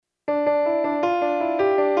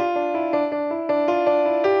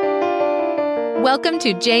Welcome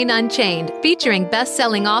to Jane Unchained, featuring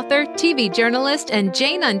best-selling author, TV journalist, and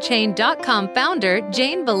JaneUnchained.com founder,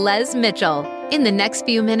 Jane Velez Mitchell. In the next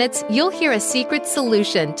few minutes, you'll hear a secret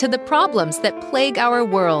solution to the problems that plague our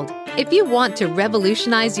world. If you want to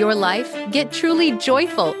revolutionize your life, get truly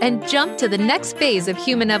joyful, and jump to the next phase of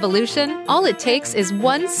human evolution, all it takes is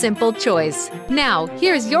one simple choice. Now,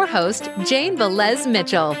 here's your host, Jane Velez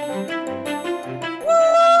Mitchell.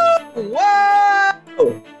 Whoa!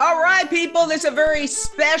 All right, people, this is a very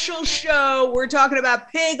special show. We're talking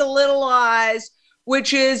about Pig Little Lies,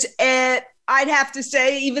 which is, I'd have to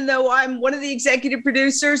say, even though I'm one of the executive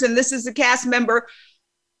producers and this is a cast member,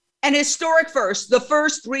 an historic first, the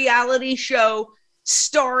first reality show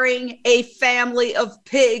starring a family of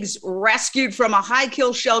pigs rescued from a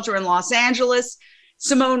high-kill shelter in Los Angeles.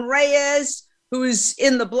 Simone Reyes, who's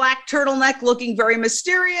in the black turtleneck looking very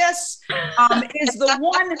mysterious, is the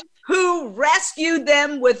one who rescued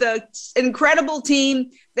them with an incredible team.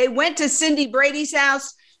 They went to Cindy Brady's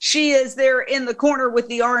house. She is there in the corner with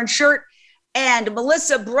the orange shirt. And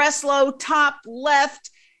Melissa Breslow, top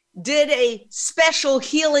left, did a special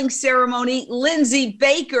healing ceremony. Lindsay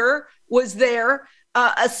Baker was there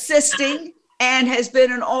assisting and has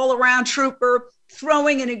been an all-around trooper,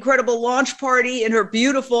 throwing an incredible launch party in her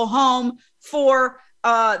beautiful home for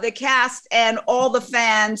the cast and all the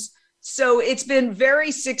fans. So it's been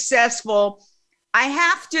very successful. I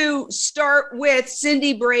have to start with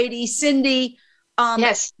Cindy Brady. Cindy,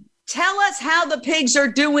 yes. Tell us how the pigs are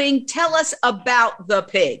doing. Tell us about the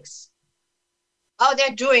pigs. Oh,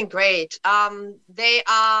 they're doing great. They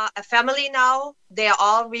are a family now. They are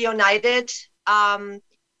all reunited.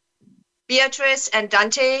 Beatrice and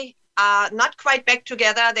Dante are not quite back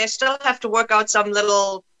together. They still have to work out some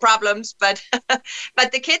little problems, but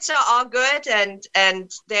but the kids are all good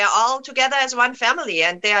and they're all together as one family,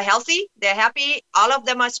 and they are healthy. They're happy. All of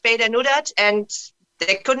them are spayed and neutered, and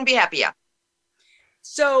they couldn't be happier.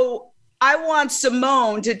 So I want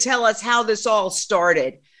Simone to tell us how this all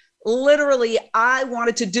started. Literally, I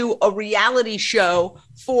wanted to do a reality show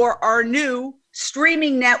for our new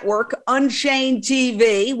streaming network,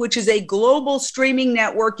 UnchainedTV, which is a global streaming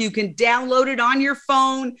network. You can download it on your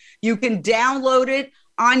phone. You can download it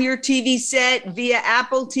on your TV set via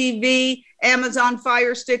Apple TV, Amazon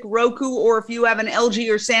Fire Stick, Roku, or if you have an LG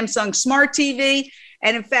or Samsung Smart TV.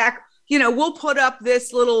 And in fact, we'll put up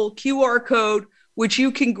this little QR code, which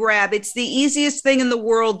you can grab. It's the easiest thing in the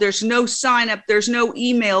world. There's no sign up. There's no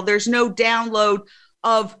email. There's no download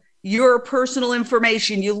of your personal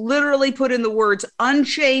information. You literally put in the words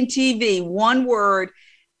Unchained TV, one word,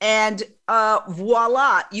 and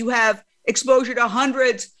voila, you have exposure to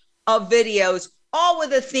hundreds of videos, all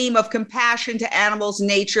with a theme of compassion to animals,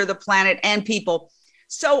 nature, the planet, and people.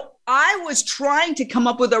 So I was trying to come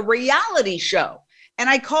up with a reality show. And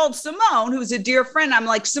I called Simone, who's a dear friend. I'm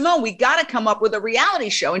like, Simone, we got to come up with a reality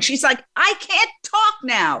show. And she's like, I can't talk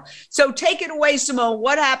now. So take it away, Simone.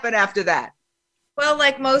 What happened after that? Well,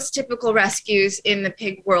 like most typical rescues in the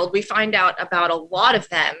pig world, we find out about a lot of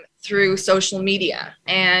them through social media.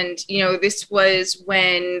 And, this was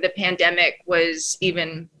when the pandemic was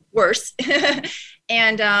even worse.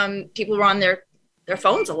 And people were on their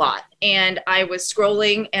phones a lot. And I was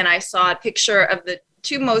scrolling and I saw a picture of the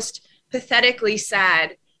two most pathetically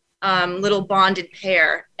sad little bonded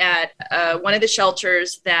pair at one of the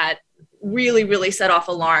shelters that really, really set off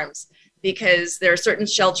alarms, because there are certain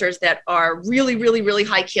shelters that are really, really, really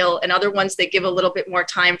high kill, and other ones that give a little bit more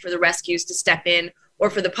time for the rescues to step in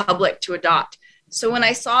or for the public to adopt. So when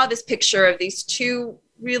I saw this picture of these two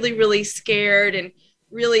really, really scared and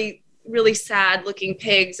really, really sad looking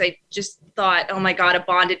pigs, I just thought, oh my God, a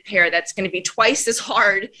bonded pair, that's going to be twice as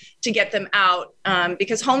hard to get them out,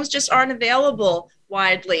 because homes just aren't available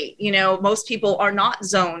widely. Most people are not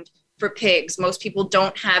zoned for pigs. Most people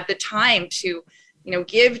don't have the time to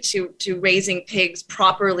give to raising pigs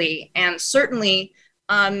properly. And certainly,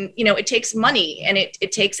 it takes money and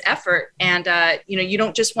it takes effort. And, you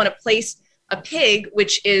don't just want to place a pig,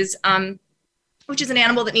 which is an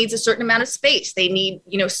animal that needs a certain amount of space. They need,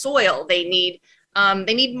 soil, they need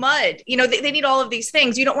mud, they need all of these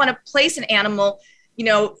things. You don't want to place an animal,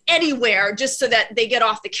 anywhere just so that they get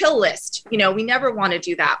off the kill list. We never want to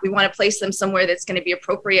do that. We want to place them somewhere that's going to be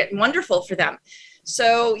appropriate and wonderful for them.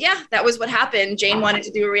 So yeah, that was what happened. Jane wanted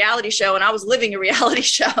to do a reality show and I was living a reality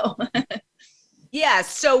show. Yeah,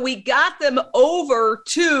 so we got them over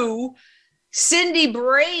to Cindy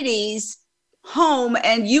Brady's home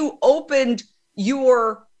and you opened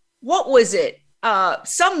your, what was it?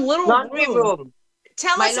 Some little laundry room.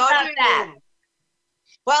 Tell us about that.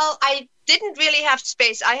 Well, I didn't really have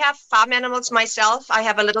space. I have farm animals myself. I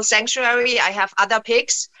have a little sanctuary. I have other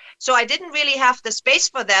pigs. So I didn't really have the space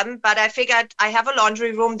for them, but I figured I have a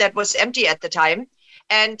laundry room that was empty at the time.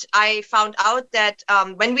 And I found out that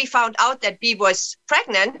when we found out that Bee was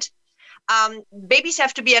pregnant, babies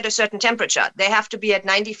have to be at a certain temperature. They have to be at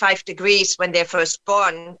 95 degrees when they're first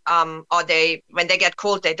born, or when they get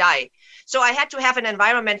cold, they die. So I had to have an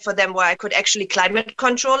environment for them where I could actually climate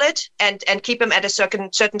control it and keep them at a certain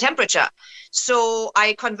temperature. So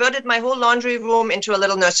I converted my whole laundry room into a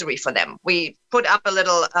little nursery for them. We put up a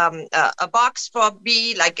little a box for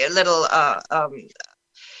Bee, like a little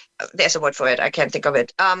there's a word for it. I can't think of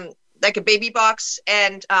it. Like a baby box,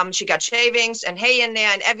 and she got shavings and hay in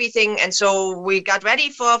there and everything. And so we got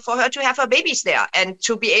ready for her to have her babies there and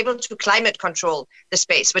to be able to climate control the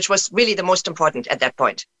space, which was really the most important at that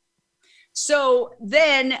point. So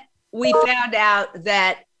then we found out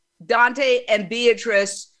that Dante and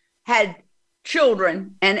Beatrice had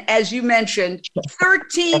children. And as you mentioned,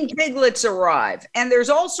 13 piglets arrive, and there's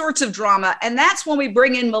all sorts of drama. And that's when we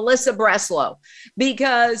bring in Melissa Breslow,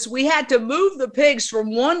 because we had to move the pigs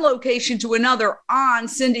from one location to another on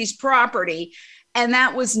Cindy's property. And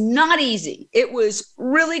that was not easy. It was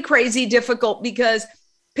really crazy difficult because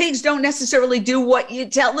pigs don't necessarily do what you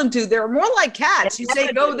tell them to. They're more like cats. You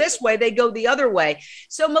say, go this way, they go the other way.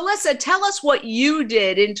 So Melissa, tell us what you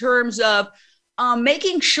did in terms of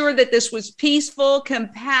making sure that this was peaceful,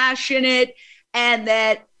 compassionate, and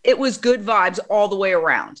that it was good vibes all the way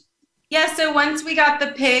around. Yeah, so once we got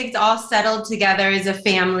the pigs all settled together as a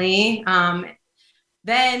family,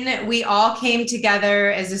 then we all came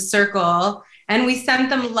together as a circle, and we sent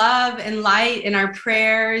them love and light in our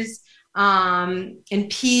prayers, and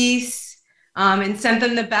peace, and sent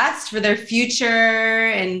them the best for their future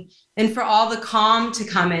and for all the calm to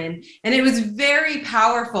come in. And it was very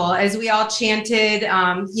powerful as we all chanted,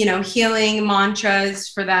 healing mantras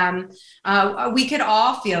for them. We could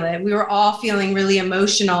all feel it. We were all feeling really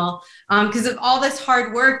emotional because of all this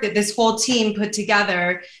hard work that this whole team put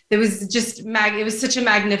together. It was just, it was such a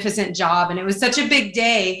magnificent job. And it was such a big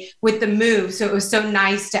day with the move. So it was so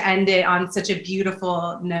nice to end it on such a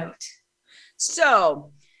beautiful note.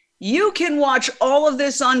 So you can watch all of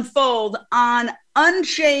this unfold on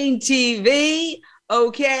Unchained TV.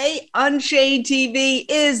 Okay. Unchained TV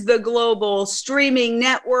is the global streaming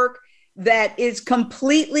network that is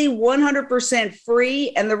completely 100%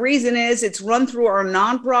 free. And the reason is it's run through our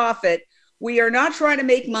nonprofit. We are not trying to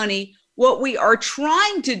make money. What we are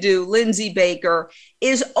trying to do, Lindsay Baker,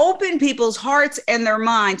 is open people's hearts and their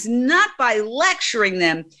minds, not by lecturing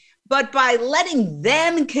them, but by letting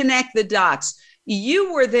them connect the dots.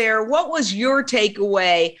 You were there. What was your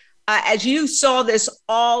takeaway as you saw this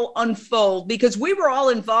all unfold? Because we were all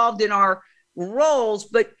involved in our roles,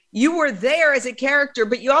 but you were there as a character,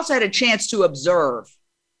 but you also had a chance to observe.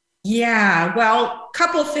 Yeah, well, a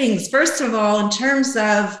couple things. First of all, in terms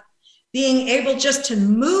of being able just to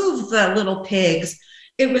move the little pigs,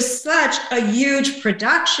 it was such a huge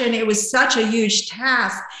production. It was such a huge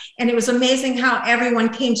task. And it was amazing how everyone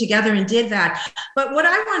came together and did that. But what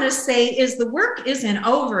I want to say is the work isn't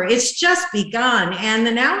over. It's just begun. And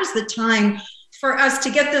now is the time for us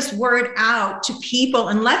to get this word out to people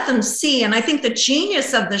and let them see. And I think the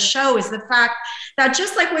genius of the show is the fact that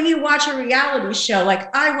just like when you watch a reality show,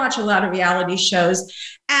 like I watch a lot of reality shows,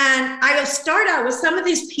 and I start out with some of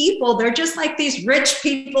these people, they're just like these rich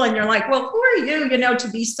people. And you're like, well, who are you, to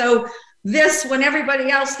be so this when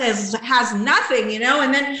everybody else has nothing,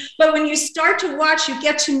 and then, but when you start to watch, you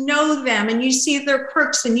get to know them and you see their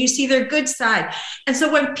quirks and you see their good side. And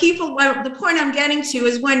so the point I'm getting to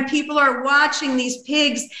is when people are watching these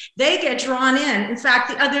pigs, they get drawn in. In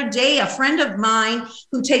fact, the other day, a friend of mine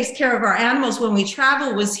who takes care of our animals when we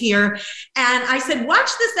travel was here. And I said,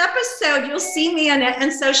 watch this episode, you'll see me in it.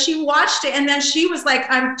 And so she watched it. And then she was like,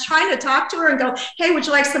 I'm trying to talk to her and go, hey, would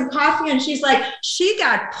you like some coffee? And she's like, she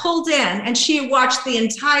got pulled in. And she watched the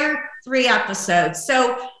entire 3 episodes.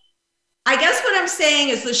 So I guess what I'm saying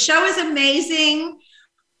is the show is amazing.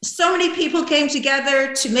 So many people came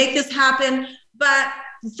together to make this happen. But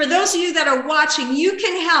for those of you that are watching, you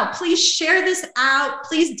can help. Please share this out.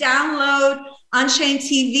 Please download Unchained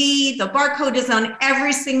TV. The barcode is on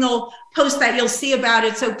every single post that you'll see about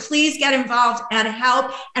it. So please get involved and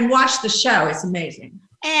help and watch the show. It's amazing.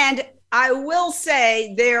 And I will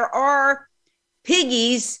say there are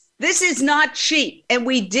piggies. This is not cheap. And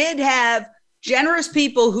we did have generous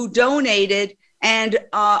people who donated and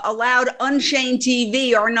allowed Unchained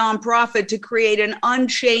TV, our nonprofit, to create an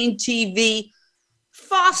Unchained TV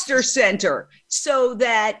foster center so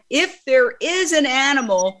that if there is an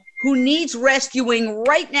animal who needs rescuing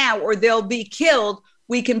right now or they'll be killed,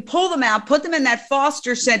 we can pull them out, put them in that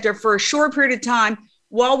foster center for a short period of time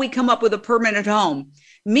while we come up with a permanent home.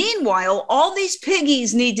 Meanwhile, all these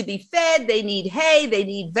piggies need to be fed. They need hay. They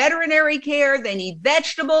need veterinary care. They need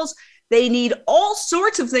vegetables. They need all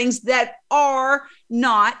sorts of things that are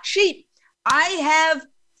not cheap. I have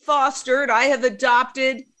fostered, I have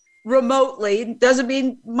adopted remotely. Doesn't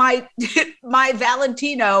mean my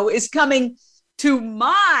Valentino is coming to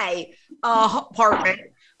my apartment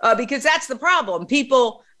because that's the problem.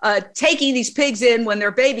 People taking these pigs in when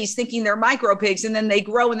they're babies, thinking they're micro pigs, and then they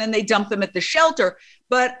grow and then they dump them at the shelter.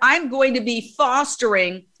 But I'm going to be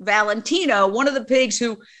fostering Valentino, one of the pigs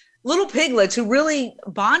who, little piglets who really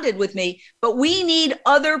bonded with me. But we need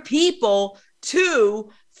other people to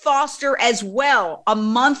foster as well, a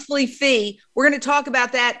monthly fee. We're going to talk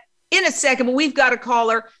about that in a second, but we've got a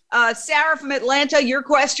caller. Sarah from Atlanta, your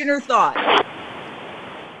question or thought?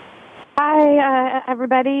 Hi,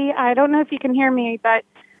 everybody. I don't know if you can hear me, but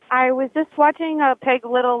I was just watching Pig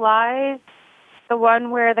Little Lies, the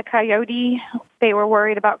one where the coyote, they were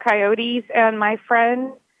worried about coyotes, and my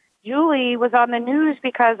friend Julie was on the news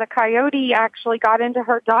because a coyote actually got into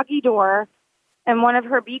her doggy door, and one of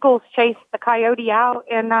her beagles chased the coyote out,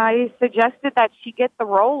 and I suggested that she get the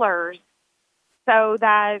rollers so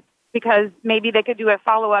that, because maybe they could do a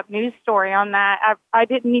follow-up news story on that. I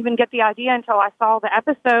didn't even get the idea until I saw the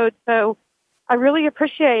episode, so I really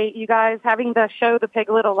appreciate you guys having the show, the Pig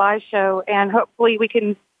Little Lies show, and hopefully we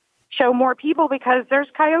can show more people because there's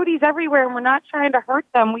coyotes everywhere, and we're not trying to hurt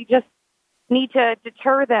them. We just need to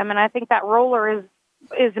deter them, and I think that roller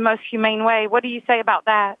is the most humane way. What do you say about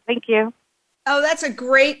that? Thank you. Oh, that's a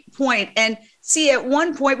great point. And see, at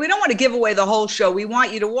one point, we don't want to give away the whole show. We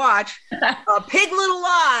want you to watch Pig Little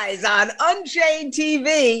Lies on Unchained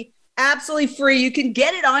TV, absolutely free. You can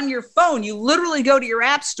get it on your phone. You literally go to your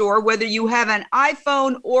app store, whether you have an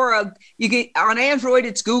iPhone or on Android,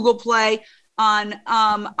 it's Google Play. On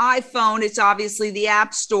iPhone, it's obviously the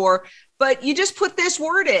App Store. But you just put this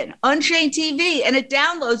word in, Unchained TV, and it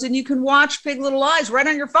downloads, and you can watch Pig Little Lies right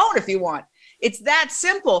on your phone if you want. It's that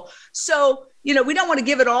simple. So, we don't want to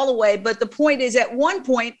give it all away, but the point is, at one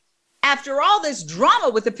point, after all this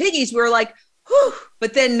drama with the piggies, we were like, whew,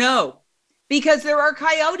 but then no, because there are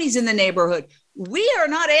coyotes in the neighborhood. We are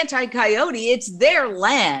not anti-coyote, it's their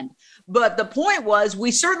land. But the point was,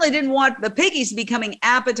 we certainly didn't want the piggies becoming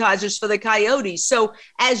appetizers for the coyotes. So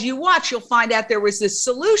as you watch, you'll find out there was this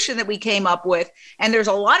solution that we came up with. And there's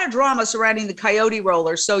a lot of drama surrounding the coyote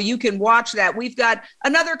roller. So you can watch that. We've got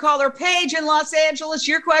another caller, Paige in Los Angeles.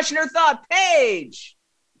 Your question or thought, Paige?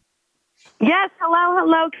 Yes.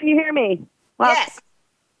 Hello. Can you hear me? Well, yes.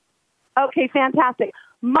 Okay, fantastic.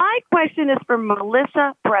 My question is for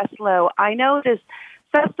Melissa Breslow. I know this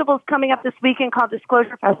festival is coming up this weekend called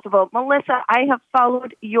Disclosure Festival. Melissa, I have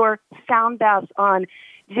followed your sound baths on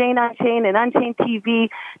Jane Unchained and Unchained TV.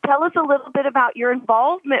 Tell us a little bit about your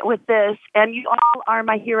involvement with this. And you all are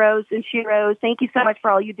my heroes and sheroes. Thank you so much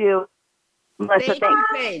for all you do. Melissa, Thank you,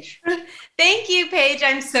 Paige. Thank you, Paige.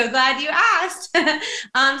 I'm so glad you asked.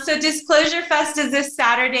 So Disclosure Fest is this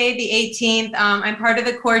Saturday, the 18th. I'm part of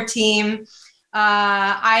the core team.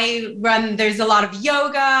 There's a lot of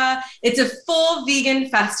yoga. It's a full vegan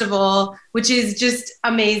festival, which is just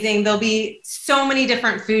amazing. There'll be so many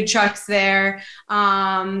different food trucks there.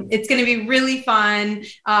 It's going to be really fun.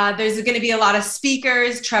 There's going to be a lot of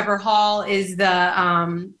speakers. Trevor Hall is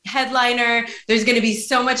the headliner. There's going to be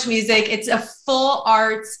so much music. It's a full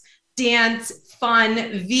arts, dance, fun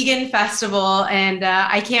vegan festival, and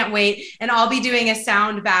I can't wait. And I'll be doing a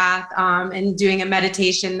sound bath and doing a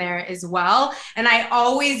meditation there as well. And I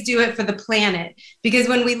always do it for the planet, because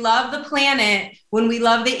when we love the planet, when we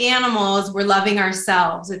love the animals, we're loving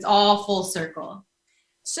ourselves. It's all full circle.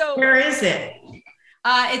 So where is it?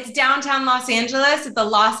 It's downtown Los Angeles at the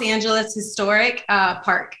Los Angeles Historic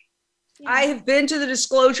Park. I have been to the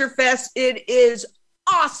Disclosure Fest. It is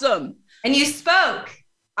awesome. And you spoke.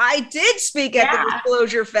 I did speak at the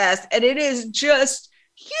Disclosure Fest, and it is just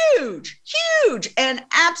huge, and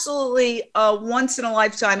absolutely a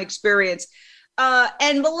once-in-a-lifetime experience.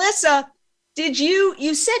 And Melissa,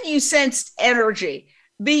 you said you sensed energy,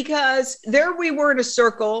 because there we were in a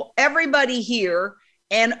circle, everybody here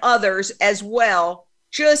and others as well,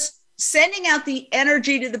 just sending out the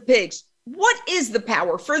energy to the pigs. What is the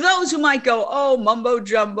power? For those who might go, oh, mumbo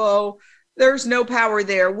jumbo, there's no power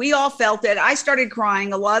there. We all felt it. I started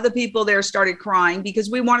crying. A lot of the people there started crying, because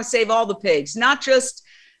we want to save all the pigs, not just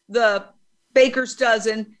the baker's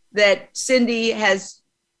dozen that Cindy has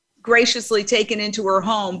graciously taken into her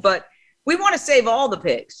home, but we want to save all the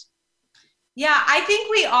pigs. Yeah, I think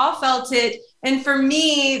we all felt it. And for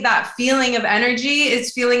me, that feeling of energy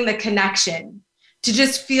is feeling the connection. to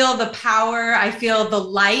just feel the power. I feel the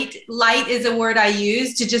light. Light is a word I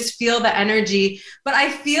use to just feel the energy. But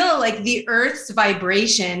I feel like the earth's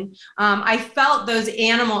vibration. I felt those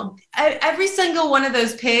animals, every single one of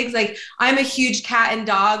those pigs. Like, I'm a huge cat and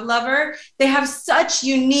dog lover. They have such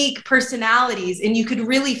unique personalities, and you could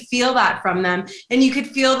really feel that from them. And you could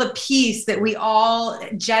feel the peace that we all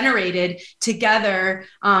generated together.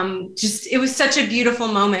 It was such a beautiful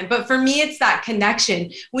moment. But for me, it's that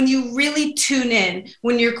connection. When you really tune in,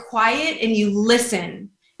 when you're quiet and you listen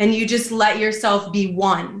and you just let yourself be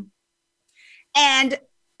one. And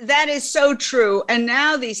that is so true. And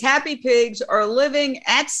now these happy pigs are living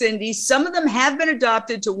at Cindy's. Some of them have been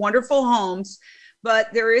adopted to wonderful homes,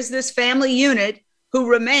 but there is this family unit who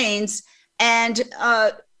remains. And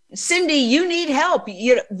Cindy, you need help.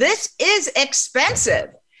 This is expensive.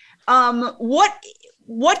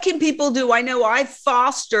 What can people do? I know I've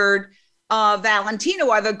fostered Valentino.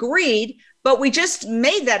 I've agreed, but we just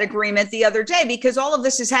made that agreement the other day because all of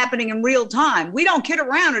this is happening in real time. We don't kid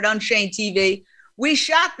around at Unchained TV. We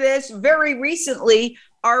shot this very recently.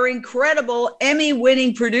 Our incredible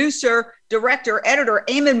Emmy-winning producer, director, editor,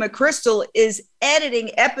 Eamon McChrystal is editing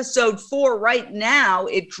episode 4 right now.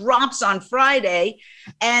 It drops on Friday.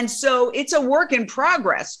 And so it's a work in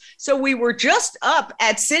progress. So we were just up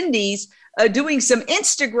at Cindy's doing some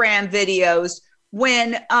Instagram videos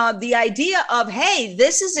when the idea of, hey,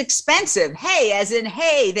 this is expensive. Hey, as in,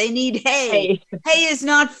 hey, they need hay. Hay is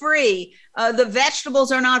not free. The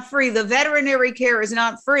vegetables are not free. The veterinary care is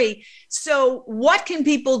not free. So what can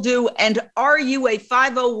people do? And are you a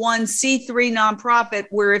 501c3 nonprofit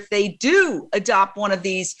where if they do adopt one of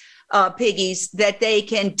these piggies, that they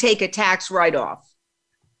can take a tax write-off?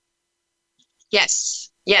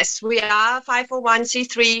 Yes, we are a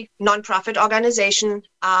 501c3 nonprofit organization.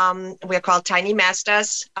 We're called Tiny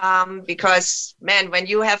Masters because, man, when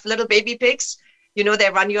you have little baby pigs, they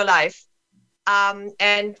run your life.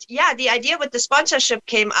 And yeah, the idea with the sponsorship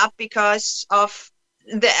came up because of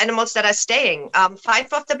the animals that are staying.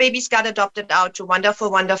 5 of the babies got adopted out to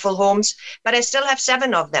wonderful, wonderful homes, but I still have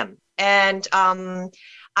 7 of them. And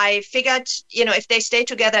I figured, if they stay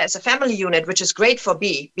together as a family unit, which is great for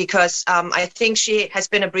B, because I think she has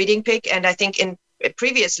been a breeding pig. And I think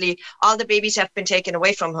previously, all the babies have been taken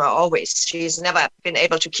away from her always. She's never been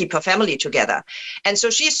able to keep her family together. And so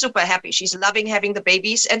she's super happy. She's loving having the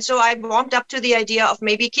babies. And so I warmed up to the idea of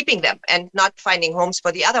maybe keeping them and not finding homes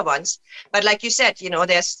for the other ones. But like you said,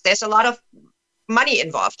 there's a lot of money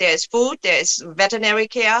involved. There's food, there's veterinary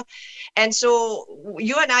care. And so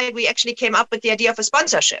you and I, we actually came up with the idea of a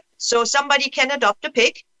sponsorship. So somebody can adopt a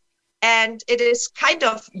pig and it is kind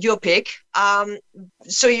of your pig.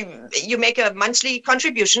 So you make a monthly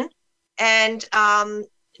contribution and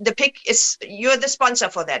the pig you're the sponsor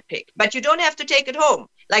for that pig, but you don't have to take it home.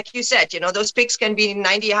 Like you said, those pigs can be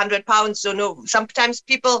 90, 100 pounds. So no, sometimes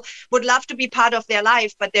people would love to be part of their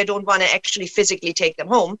life, but they don't want to actually physically take them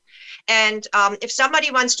home. And if somebody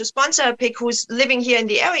wants to sponsor a pig who's living here in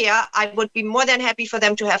the area, I would be more than happy for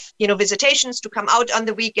them to have, visitations, to come out on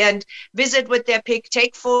the weekend, visit with their pig,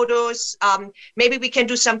 take photos. Maybe we can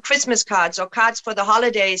do some Christmas cards or cards for the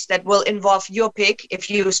holidays that will involve your pig if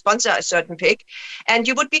you sponsor a certain pig. And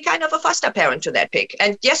you would be kind of a foster parent to that pig.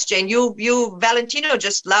 And yes, Jane, Valentino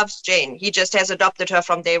just loves Jane. He just has adopted her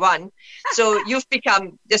from day one. So you've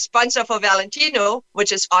become the sponsor for Valentino,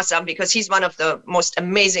 which is awesome because he's one of the most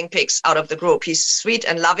amazing pigs out of the group. He's sweet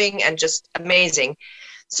and loving and just amazing.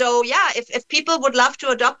 So yeah, if people would love to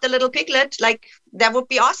adopt a little piglet, that would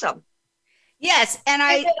be awesome. Yes. And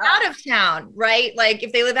if they're out of town, right? Like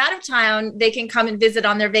if they live out of town, they can come and visit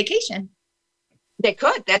on their vacation. They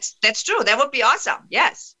could. That's true. That would be awesome.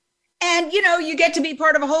 Yes. And, you get to be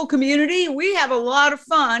part of a whole community. We have a lot of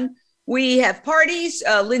fun. We have parties.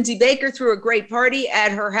 Lindsay Baker threw a great party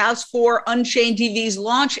at her house for Unchained TV's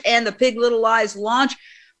launch and the Pig Little Lies launch.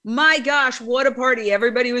 My gosh, what a party.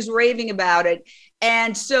 Everybody was raving about it.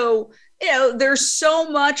 And so, there's so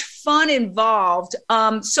much fun involved.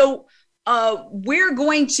 So we're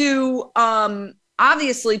going to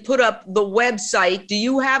obviously put up the website. Do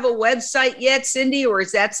you have a website yet, Cindy, or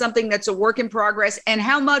is that something that's a work in progress? And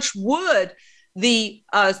how much would the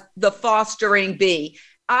fostering be?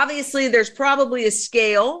 Obviously, there's probably a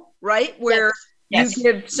scale, right, where yes. you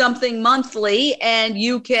give something monthly and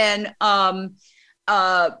you can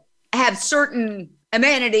have certain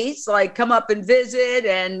amenities like come up and visit.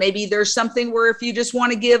 And maybe there's something where if you just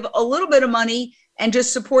want to give a little bit of money and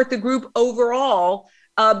just support the group overall,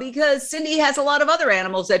 because Cindy has a lot of other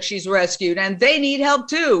animals that she's rescued and they need help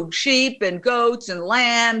too. Sheep and goats and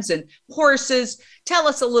lambs and horses. Tell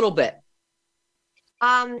us a little bit.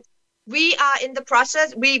 We are in the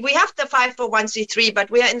process. We have the 501c3, but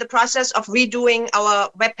we are in the process of redoing our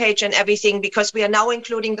webpage and everything because we are now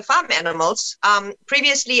including the farm animals.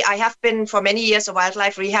 Previously, I have been for many years a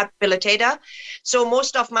wildlife rehabilitator. So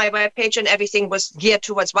most of my webpage and everything was geared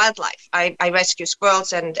towards wildlife. I rescue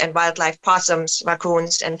squirrels and wildlife, possums,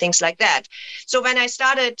 raccoons, and things like that. So when I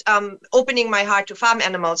started opening my heart to farm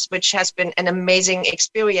animals, which has been an amazing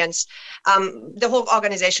experience, the whole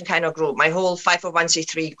organization kind of grew. My whole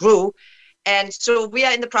 501c3 grew. And so we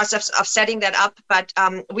are in the process of setting that up, but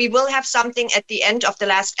we will have something at the end of the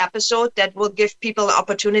last episode that will give people an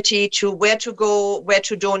opportunity to where to go, where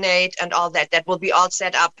to donate, and all that. That will be all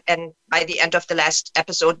set up. And by the end of the last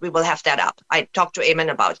episode, we will have that up. I talked to Eamon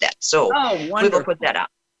about that. So we will put that up.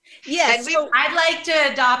 Yes. Yeah, I'd like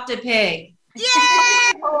to adopt a pig. Yay!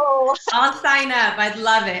 oh, I'll sign up. I'd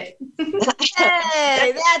love it.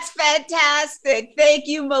 Hey, that's fantastic. Thank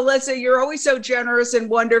you, Melissa. You're always so generous and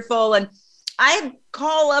wonderful. And I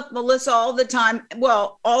call up Melissa all the time.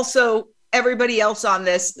 Well, also everybody else on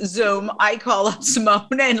this Zoom. I call up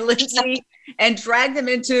Simone and Lindsay and drag them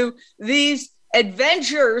into these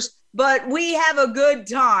adventures, but we have a good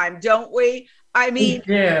time, don't we? I mean,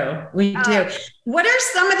 we do. What are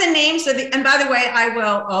some of the names of the, and by the way, I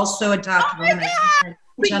will also adopt one.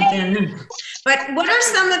 Jump in. But what are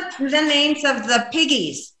some of the names of the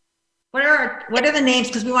piggies? What are the names?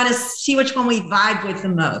 Because we want to see which one we vibe with the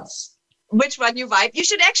most. Which one you vibe? You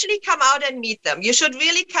should actually come out and meet them. You should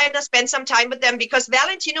really kind of spend some time with them because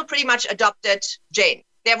Valentino pretty much adopted Jane.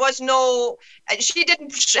 There was no, she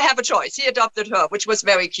didn't have a choice. He adopted her, which was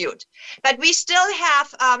very cute. But we still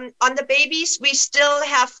have, on the babies, we still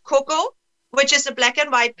have Coco, which is a black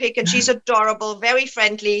and white pig, and she's adorable, very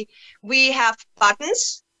friendly. We have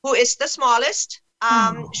Buttons, who is the smallest.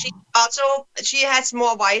 She has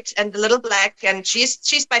more white and a little black, and she's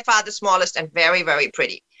by far the smallest and very, very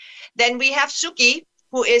pretty. Then we have Suki,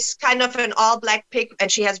 who is kind of an all black pig,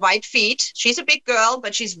 and she has white feet. She's a big girl,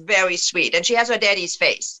 but she's very sweet, and she has her daddy's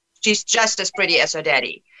face. She's just as pretty as her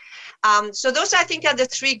daddy. So those, I think, are the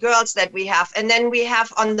three girls that we have. And then we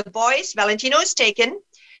have on the boys, Valentino is taken.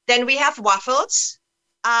 Then we have Waffles,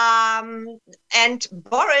 and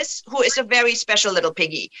Boris, who is a very special little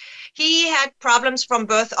piggy. He had problems from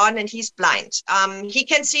birth on, and he's blind. He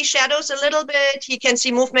can see shadows a little bit. He can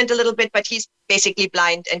see movement a little bit, but he's basically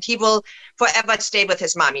blind, and he will forever stay with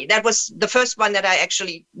his mommy. That was the first one that I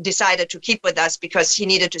actually decided to keep with us because he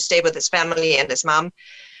needed to stay with his family and his mom.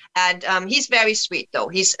 And he's very sweet, though.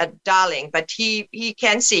 He's a darling, but he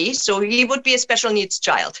can see, so he would be a special needs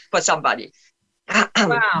child for somebody.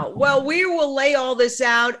 Wow. Well, we will lay all this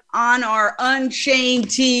out on our Unchained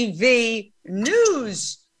TV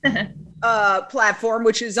news platform,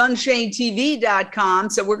 which is UnchainedTV.com.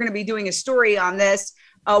 So we're going to be doing a story on this.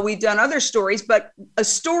 We've done other stories, but a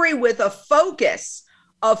story with a focus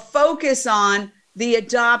on the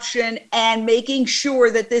adoption and making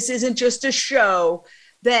sure that this isn't just a show,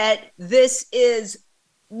 that this is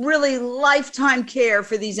really lifetime care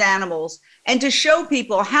for these animals, and to show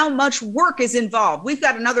people how much work is involved. We've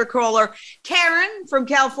got another caller, Karen from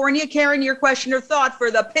California. Karen, your question or thought for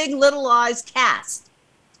the Pig Little Eyes cast.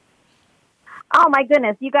 Oh, my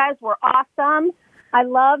goodness. You guys were awesome. I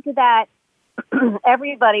loved that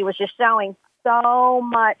everybody was just showing so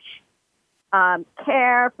much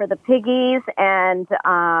care for the piggies and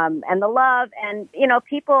the love. And, you know,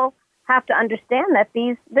 people have to understand that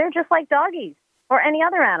they're just like doggies or any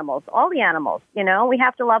other animals, all the animals, you know, we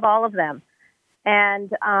have to love all of them. And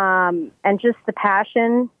just the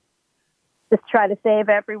passion, just try to save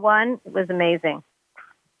everyone. It was amazing.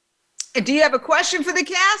 Do you have a question for the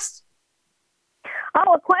cast?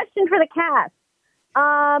 Oh, a question for the cast.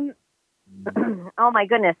 Oh my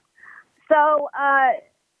goodness. So,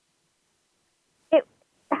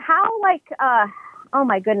 oh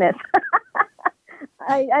my goodness.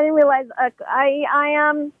 I didn't realize,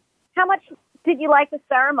 how much did you like the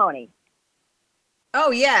ceremony?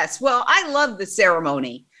 Oh, yes. Well, I love the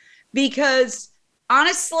ceremony because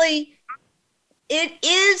honestly, it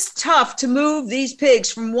is tough to move these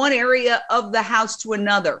pigs from one area of the house to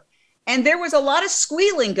another. And there was a lot of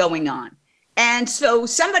squealing going on. And so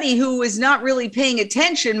somebody who is not really paying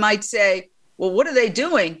attention might say, well, what are they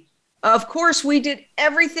doing? Of course, we did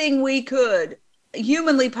everything we could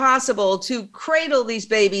humanly possible to cradle these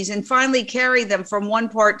babies and finally carry them from one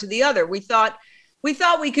part to the other. We thought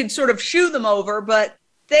we could sort of shoo them over, but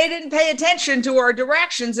they didn't pay attention to our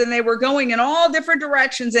directions, and they were going in all different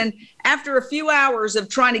directions. And after a few hours of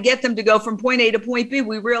trying to get them to go from point A to point B,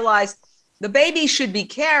 we realized the baby should be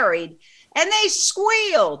carried, and they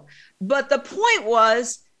squealed. But the point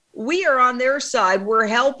was we are on their side. We're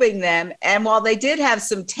helping them. And while they did have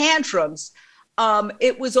some tantrums,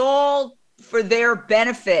 it was all for their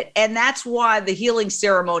benefit. And that's why the healing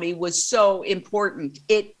ceremony was so important.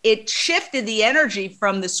 It shifted the energy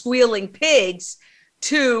from the squealing pigs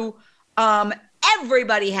to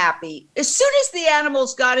everybody happy. As soon as the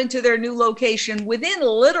animals got into their new location, within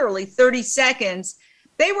literally 30 seconds,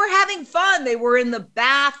 they were having fun. They were in the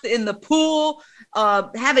bath, in the pool,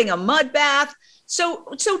 having a mud bath. So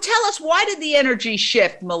tell us, why did the energy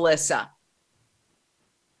shift, Melissa?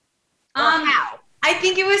 How? I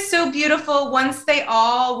think it was so beautiful once they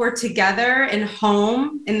all were together and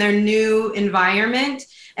home in their new environment.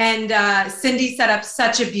 And Cindy set up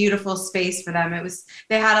such a beautiful space for them.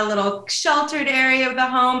 They had a little sheltered area of the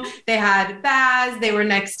home. They had baths. They were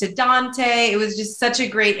next to Dante. It was just such a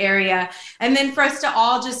great area. And then for us to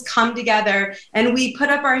all just come together, and we put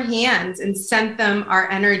up our hands and sent them our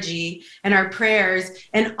energy and our prayers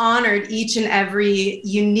and honored each and every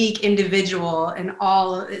unique individual and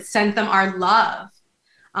all sent them our love.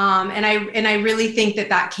 And I really think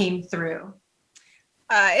that came through.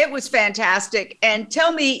 It was fantastic. And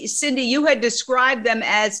tell me, Cindy, you had described them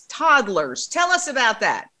as toddlers. Tell us about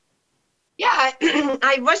that. Yeah,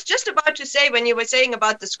 I was just about to say, when you were saying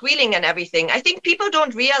about the squealing and everything, I think people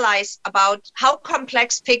don't realize about how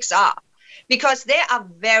complex pigs are, because they are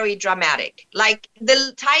very dramatic. Like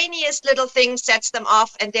the tiniest little thing sets them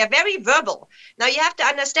off, and they're very verbal. Now you have to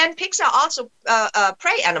understand, pigs are also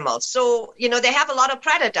prey animals. So, they have a lot of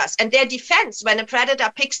predators, and their defense when a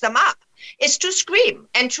predator picks them up is to scream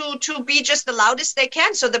and to be just the loudest they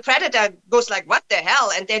can. So the predator goes like, what the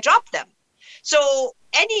hell? And they drop them. So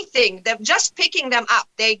anything, they're just picking them up,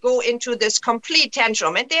 they go into this complete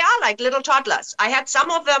tantrum, and they are like little toddlers. I had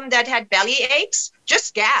some of them that had belly aches,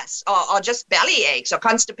 just gas or just belly aches or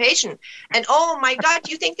constipation. And oh my God,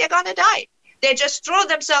 you think they're going to die. They just throw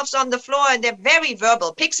themselves on the floor, and they're very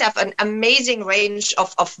verbal. Pigs have an amazing range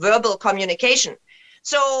of verbal communication.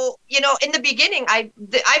 So, in the beginning, I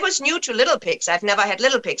was new to little pigs. I've never had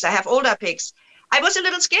little pigs. I have older pigs. I was a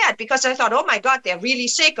little scared because I thought, oh my God, they're really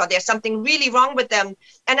sick, or there's something really wrong with them.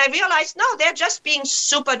 And I realized, no, they're just being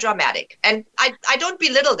super dramatic. And I don't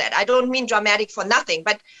belittle that. I don't mean dramatic for nothing,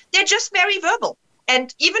 but they're just very verbal.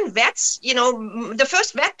 And even vets, the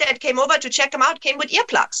first vet that came over to check them out came with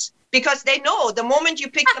earplugs, because they know the moment you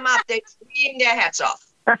pick them up, they scream their heads off.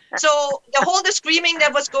 So the screaming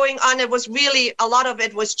that was going on, it was really, a lot of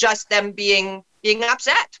it was just them being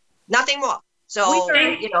upset, nothing more. So,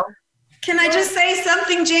 Can I just say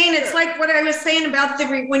something, Jane? It's like what I was saying about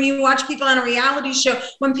when you watch people on a reality show,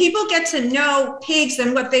 when people get to know pigs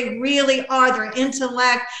and what they really are, their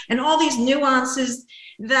intellect and all these nuances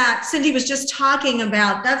that Cindy was just talking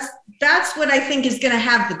about, that's what I think is going to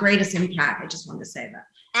have the greatest impact. I just wanted to say that.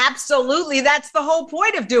 Absolutely. That's the whole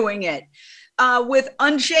point of doing it. With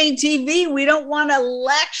Unchained TV, we don't want to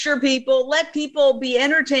lecture people, let people be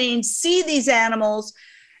entertained, see these animals.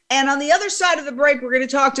 And on the other side of the break, we're going to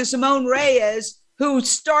talk to Simone Reyes, who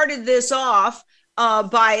started this off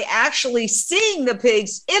by actually seeing the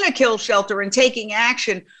pigs in a kill shelter and taking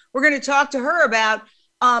action. We're going to talk to her about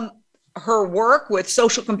her work with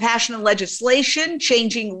social compassion and legislation,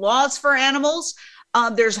 changing laws for animals.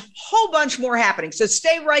 There's a whole bunch more happening. So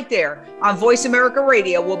stay right there on Voice America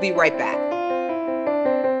Radio. We'll be right back.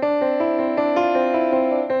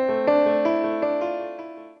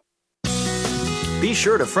 Be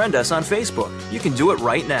sure to friend us on Facebook. You can do it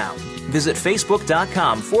right now. Visit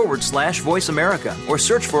facebook.com/Voice America or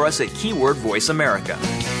search for us at keyword Voice America.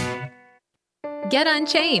 Get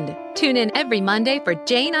Unchained. Tune in every Monday for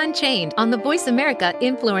Jane Unchained on the Voice America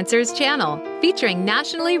Influencers channel, featuring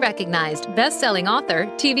nationally recognized best-selling author,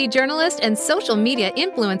 TV journalist, and social media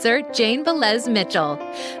influencer Jane Velez Mitchell.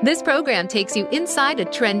 This program takes you inside a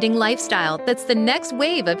trending lifestyle that's the next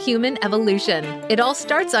wave of human evolution. It all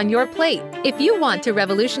starts on your plate. If you want to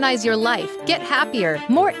revolutionize your life, get happier,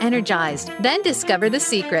 more energized, then discover the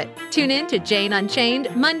secret. Tune in to Jane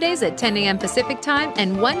Unchained Mondays at 10 a.m. Pacific Time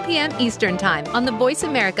and 1 p.m. Eastern Time on the Voice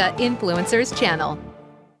America Influencers channel.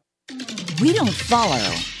 We don't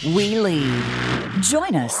follow, we lead.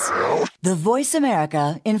 Join us, the Voice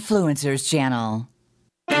America Influencers channel.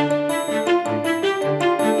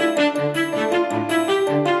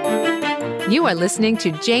 You are listening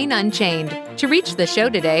to Jane Unchained. To reach the show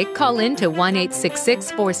today, call in to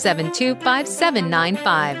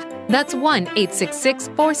 1-866-472-5795. That's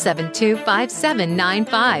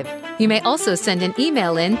 1-866-472-5795. You may also send an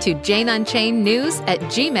email in to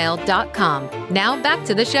janeunchainednews@gmail.com. Now back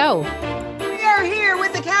to the show. We are here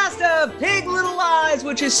with the cast of Big Little Lies,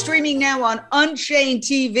 which is streaming now on Unchained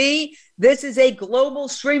TV. This is a global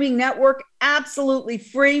streaming network, absolutely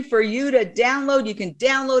free for you to download. You can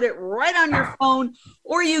download it right on your phone,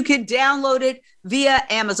 or you can download it via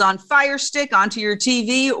Amazon Fire Stick onto your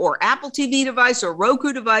TV or Apple TV device or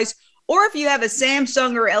Roku device. Or if you have a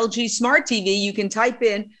Samsung or LG Smart TV, you can type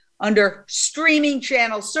in under streaming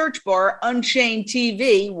channel search bar, Unchained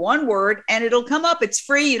TV, one word, and it'll come up. It's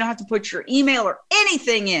free. You don't have to put your email or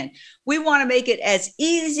anything in. We want to make it as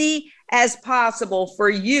easy as possible for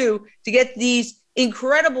you to get these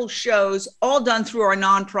incredible shows all done through our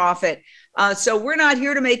nonprofit. So we're not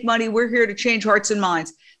here to make money. We're here to change hearts and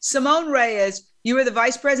minds. Simone Reyes, you are the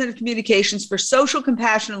Vice President of Communications for Social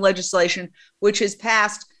Compassion and Legislation, which has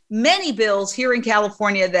passed many bills here in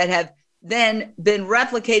California that have then been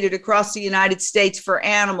replicated across the United States for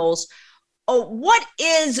animals. Oh, what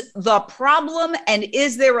is the problem, and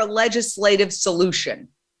is there a legislative solution?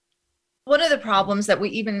 One of the problems that we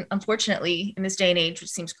even, unfortunately, in this day and age,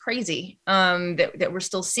 which seems crazy, that we're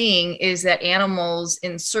still seeing is that animals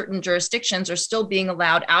in certain jurisdictions are still being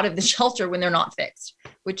allowed out of the shelter when they're not fixed,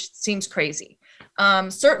 which seems crazy.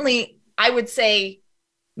 Certainly, I would say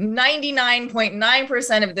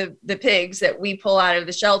 99.9% of the pigs that we pull out of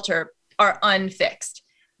the shelter are unfixed.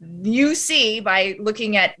 You see by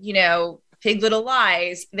looking at, Pig Little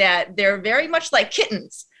Lies, that they're very much like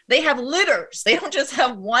kittens. They have litters. They don't just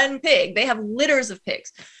have one pig. They have litters of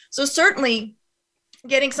pigs. So certainly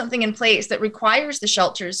getting something in place that requires the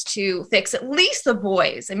shelters to fix at least the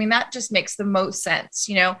boys. I mean, that just makes the most sense.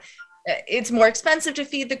 It's more expensive to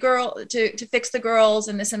feed the girl, to fix the girls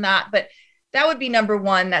and this and that, but that would be number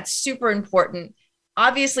one. That's super important.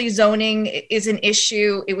 Obviously, zoning is an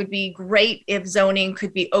issue. It would be great if zoning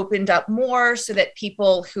could be opened up more so that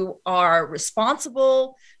people who are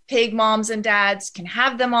responsible pig moms and dads can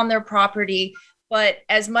have them on their property. But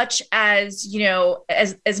as much as,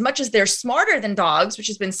 as much as they're smarter than dogs, which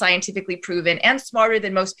has been scientifically proven, and smarter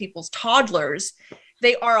than most people's toddlers,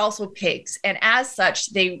 they are also pigs. And as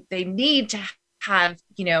such, they need to have,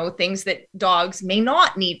 things that dogs may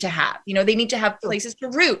not need to have. They need to have places to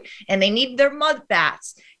root, and they need their mud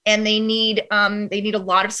baths, and they need a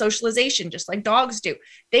lot of socialization, just like dogs do.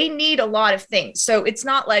 They need a lot of things. So it's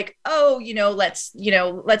not like, let's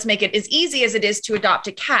make it as easy as it is to adopt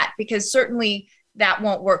a cat, because certainly that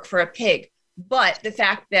won't work for a pig. But the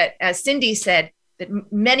fact that, as Cindy said, that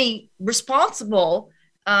many responsible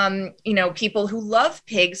people who love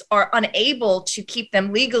pigs are unable to keep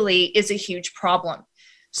them legally is a huge problem.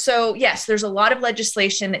 So yes, there's a lot of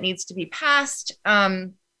legislation that needs to be passed.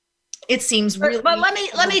 It seems really. But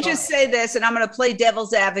let me just say this, and I'm going to play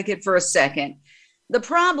devil's advocate for a second. The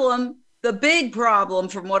big problem,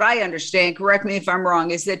 from what I understand, correct me if I'm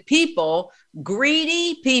wrong, is that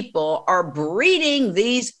greedy people are breeding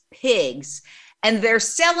these pigs, and they're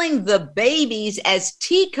selling the babies as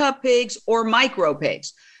teacup pigs or micro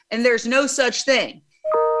pigs. And there's no such thing.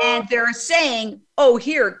 And they're saying, oh,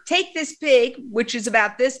 here, take this pig, which is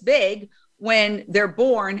about this big when they're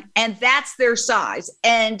born, and that's their size.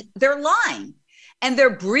 And they're lying. And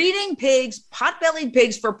they're breeding pigs, pot-bellied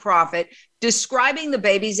pigs for profit, describing the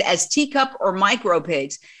babies as teacup or micro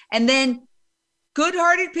pigs. And then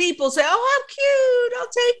good-hearted people say, oh, how cute, I'll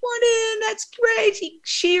take one in, that's great.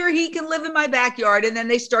 She or he can live in my backyard. And then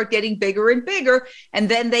they start getting bigger and bigger, and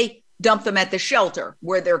then they dump them at the shelter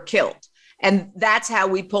where they're killed. And that's how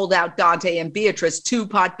we pulled out Dante and Beatrice, two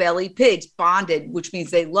pot-bellied pigs, bonded, which means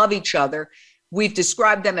they love each other. We've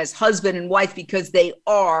described them as husband and wife because they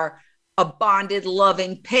are a bonded,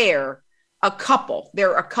 loving pair, a couple.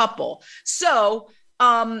 They're a couple. So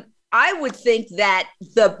I would think that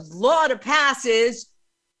the law to pass is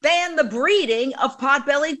ban the breeding of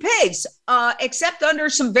pot-bellied pigs, except under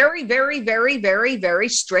some very, very, very, very, very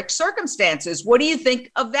strict circumstances. What do you think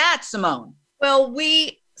of that, Simone? Well,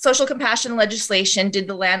 Social Compassion Legislation did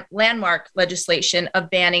the landmark legislation of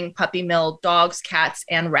banning puppy mill dogs, cats,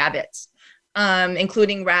 and rabbits.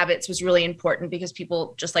 Including rabbits was really important because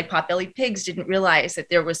people, just like pot-bellied pigs, didn't realize that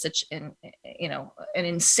there was such an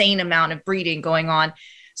insane amount of breeding going on.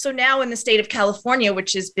 So now in the state of California,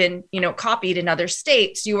 which has been, copied in other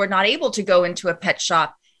states, you are not able to go into a pet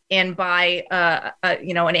shop and buy,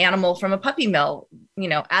 an animal from a puppy mill,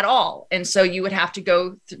 at all. And so they would have to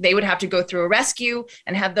go through a rescue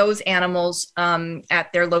and have those animals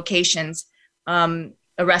at their locations, a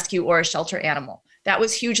rescue or a shelter animal. That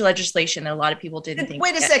was huge legislation that a lot of people didn't think.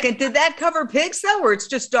 Wait a second. Did that cover pigs though, or it's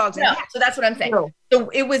just dogs? No. So that's what I'm saying. No. So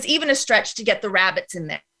it was even a stretch to get the rabbits in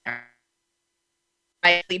there.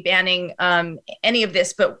 Banning any of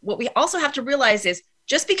this. But what we also have to realize is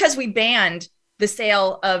just because we banned the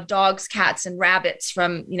sale of dogs, cats, and rabbits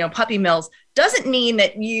from, puppy mills doesn't mean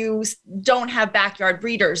that you don't have backyard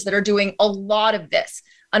breeders that are doing a lot of this.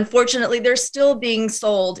 Unfortunately, they're still being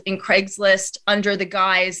sold in Craigslist under the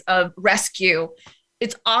guise of rescue.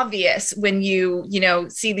 It's obvious when you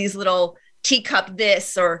see these little teacup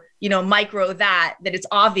this or, micro that it's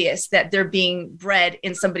obvious that they're being bred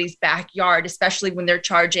in somebody's backyard, especially when they're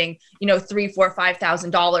charging, $3,000, $4,000,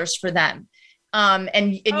 $5,000 for them.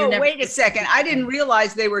 And you're never- wait a second. I didn't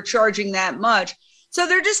realize they were charging that much. So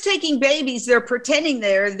they're just taking babies. They're pretending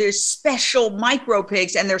they're special micro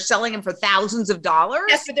pigs and they're selling them for thousands of dollars.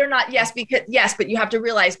 Yes, but they're not. Yes, but you have to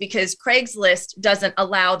realize because Craigslist doesn't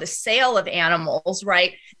allow the sale of animals,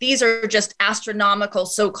 right? These are just astronomical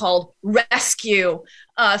so-called rescue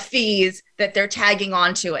fees that they're tagging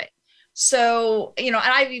onto it. So, and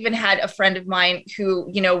I've even had a friend of mine who,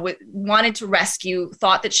 wanted to rescue,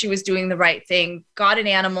 thought that she was doing the right thing, got an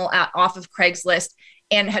animal off of Craigslist,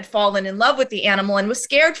 and had fallen in love with the animal and was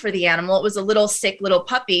scared for the animal. It was a little sick little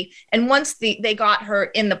puppy. And once they got her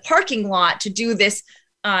in the parking lot to do this,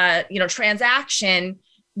 transaction,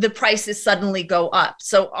 the prices suddenly go up.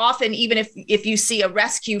 So often, even if you see a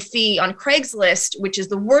rescue fee on Craigslist, which is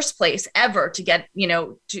the worst place ever to get,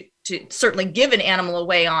 to certainly give an animal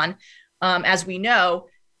away on, as we know,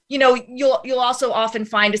 you'll also often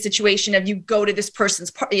find a situation of you go to this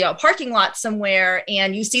person's parking lot somewhere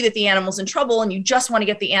and you see that the animal's in trouble and you just want to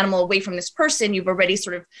get the animal away from this person. You've already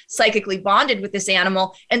sort of psychically bonded with this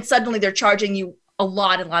animal and suddenly they're charging you a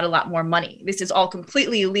lot more money. This is all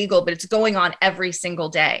completely illegal, but it's going on every single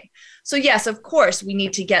day. So yes, of course, we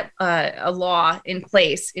need to get a law in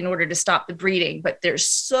place in order to stop the breeding, but there's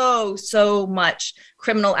so much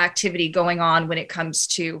criminal activity going on when it comes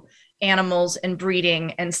to animals and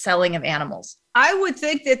breeding and selling of animals. I would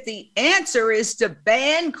think that the answer is to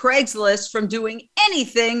ban Craigslist from doing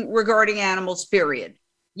anything regarding animals, period.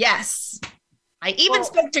 Yes. I even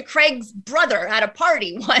spoke to Craig's brother at a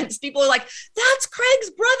party once. People were like, that's Craig's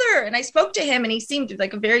brother. And I spoke to him and he seemed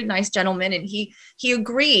like a very nice gentleman and he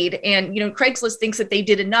agreed. And, Craigslist thinks that they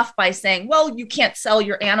did enough by saying, well, you can't sell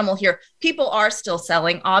your animal here. People are still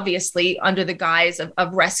selling, obviously, under the guise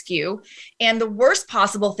of rescue. And the worst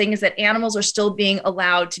possible thing is that animals are still being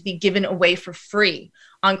allowed to be given away for free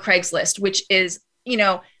on Craigslist, which is,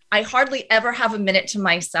 I hardly ever have a minute to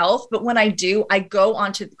myself. But when I do, I go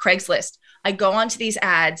onto Craigslist. I go onto these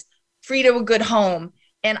ads, free to a good home,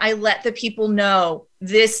 and I let the people know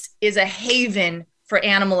this is a haven for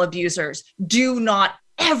animal abusers. Do not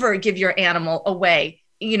ever give your animal away,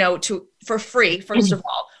 for free, first of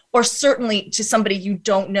all, or certainly to somebody you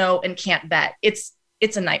don't know and can't vet. It's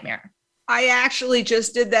a nightmare. I actually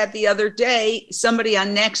just did that the other day. Somebody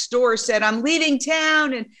on Nextdoor said, I'm leaving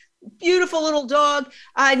town and beautiful little dog.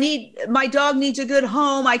 My dog needs a good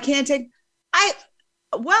home. I can't take,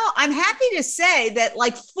 well, I'm happy to say that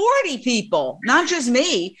like 40 people, not just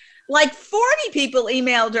me, like 40 people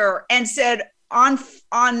emailed her and said on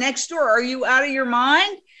Nextdoor, are you out of your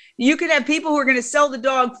mind? You can have people who are going to sell the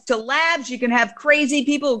dog to labs. You can have crazy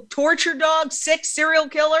people who torture dogs, sick serial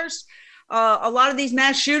killers. A lot of these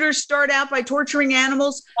mass shooters start out by torturing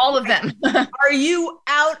animals. All of them. Are you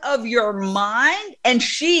out of your mind? And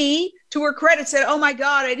she, to her credit, said, oh my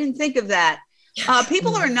God, I didn't think of that.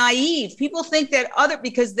 People are naive. People think that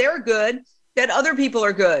because they're good, that other people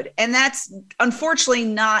are good. And that's unfortunately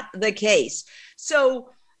not the case.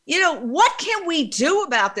 So, what can we do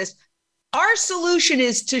about this? Our solution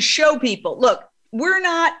is to show people, look, we're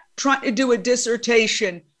not trying to do a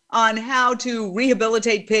dissertation on how to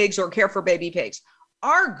rehabilitate pigs or care for baby pigs.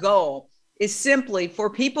 Our goal is simply for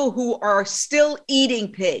people who are still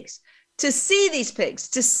eating pigs to see these pigs,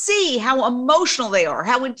 to see how emotional they are,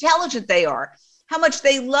 how intelligent they are, how much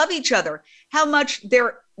they love each other, how much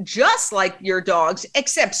they're just like your dogs,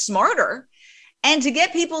 except smarter, and to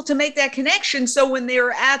get people to make that connection. So when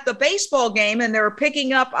they're at the baseball game and they're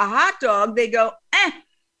picking up a hot dog, they go,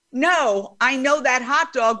 no, I know that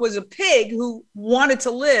hot dog was a pig who wanted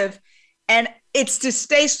to live, and it's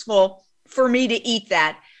distasteful for me to eat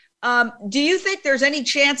that. Do you think there's any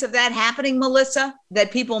chance of that happening, Melissa,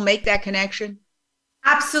 that people make that connection?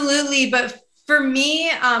 Absolutely. But for me,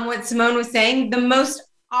 what Simone was saying, the most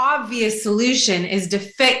obvious solution is to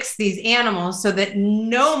fix these animals so that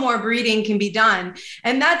no more breeding can be done.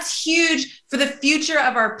 And that's huge for the future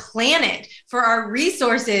of our planet, for our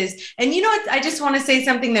resources. And you know what? I just want to say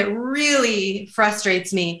something that really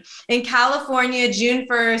frustrates me. In California, June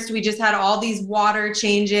 1st, we just had all these water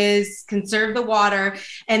changes, conserve the water,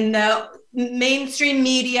 and the mainstream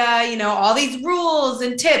media, all these rules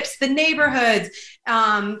and tips, the neighborhoods,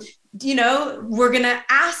 we're going to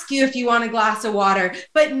ask you if you want a glass of water,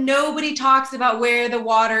 but nobody talks about where the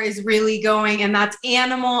water is really going. And that's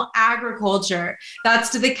animal agriculture. That's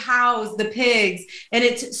to the cows, the pigs. And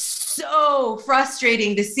it's so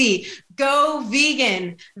frustrating to see. Go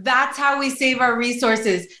vegan. That's how we save our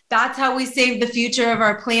resources. That's how we save the future of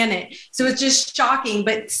our planet. So it's just shocking,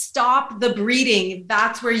 but stop the breeding.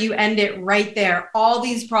 That's where you end it right there. All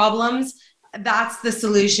these problems, that's the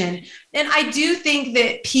solution. And I do think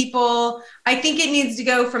that I think it needs to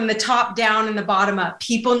go from the top down and the bottom up.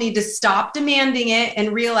 People need to stop demanding it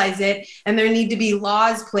and realize it. And there need to be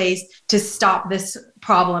laws placed to stop this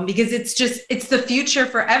problem, because it's the future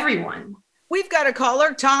for everyone. We've got a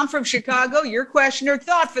caller, Tom from Chicago. Your question or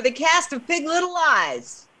thought for the cast of Big Little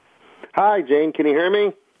Lies. Hi, Jane. Can you hear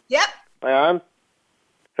me? Yep. Am I on?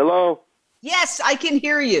 Hello? Yes, I can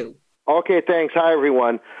hear you. Okay, thanks. Hi,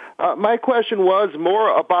 everyone. My question was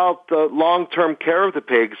more about the long-term care of the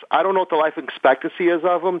pigs. I don't know what the life expectancy is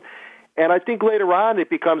of them. And I think later on it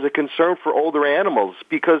becomes a concern for older animals,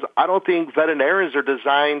 because I don't think veterinarians are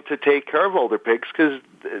designed to take care of older pigs, because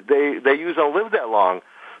they usually don't live that long.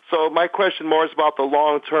 So my question more is about the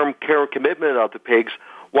long-term care and commitment of the pigs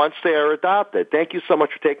once they are adopted. Thank you so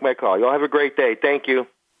much for taking my call. Y'all have a great day. Thank you.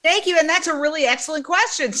 Thank you. And that's a really excellent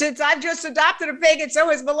question, since I've just adopted a pig, and so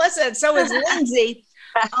has Melissa, and so has Lindsay.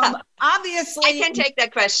 Obviously, I can take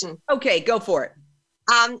that question. Okay, go for it.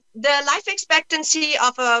 The life expectancy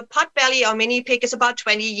of a potbelly or mini pig is about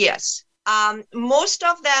 20 years. Most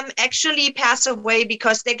of them actually pass away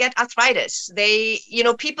because they get arthritis.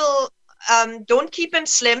 People don't keep them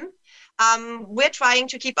slim. We're trying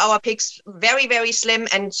to keep our pigs very, very slim,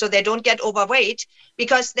 and so they don't get overweight,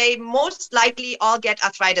 because they most likely all get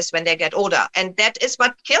arthritis when they get older. And that is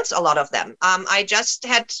what kills a lot of them. I just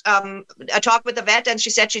had a talk with the vet, and she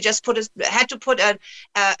said she just had to put a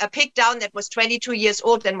pig down that was 22 years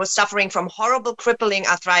old and was suffering from horrible crippling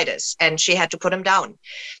arthritis, and she had to put him down.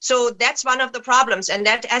 So that's one of the problems. And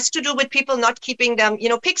that has to do with people not keeping them.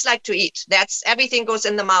 Pigs like to eat. Everything goes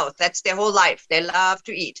in the mouth. That's their whole life. They love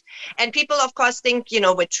to eat. And people, of course, think,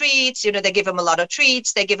 with treats, they give them a lot of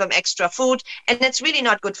treats, they give them extra food, and it's really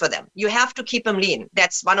not good for them. You have to keep them lean.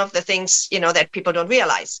 That's one of the things, that people don't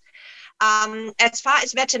realize. As far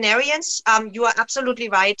as veterinarians, you are absolutely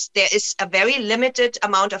right. There is a very limited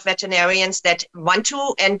amount of veterinarians that want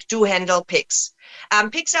to and do handle pigs.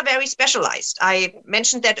 Pigs are very specialized. I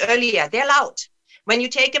mentioned that earlier. They're loud. When you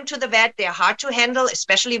take them to the vet, they're hard to handle,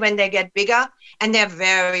 especially when they get bigger, and they're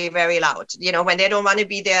very, very loud. When they don't want to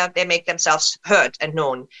be there, they make themselves heard and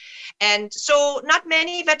known. And so not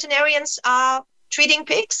many veterinarians are treating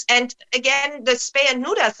pigs. And again, the spay and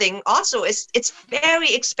neuter thing also it's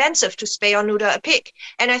very expensive to spay or neuter a pig.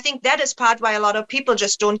 And I think that is part why a lot of people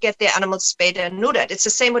just don't get their animals spayed and neutered. It's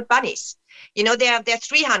the same with bunnies. They're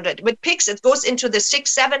 $300. With pigs, it goes into the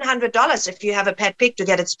 $600-700 if you have a pet pig to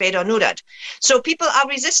get it spayed or neutered. So people are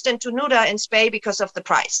resistant to neuter and spay because of the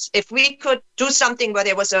price. If we could do something where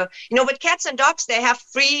there was with cats and dogs, they have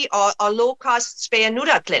free or low-cost spay and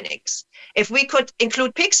neuter clinics. If we could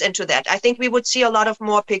include pigs into that, I think we would see a lot of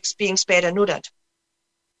more pigs being spayed and neutered.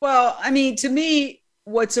 Well, to me,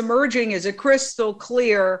 what's emerging is a crystal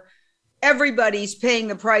clear, everybody's paying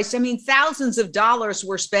the price. Thousands of dollars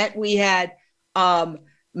were spent. We had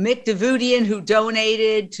Mick Davudian, who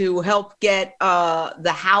donated to help get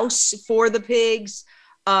the house for the pigs.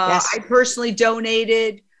 Yes. I personally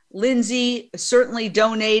donated. Lindsay certainly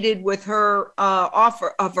donated with her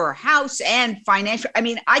offer of her house and financial.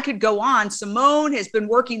 I could go on. Simone has been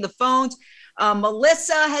working the phones.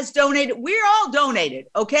 Melissa has donated. We're all donated,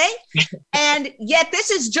 okay? And yet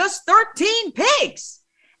this is just 13 pigs.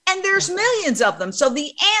 And there's millions of them. So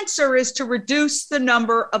the answer is to reduce the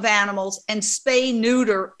number of animals, and spay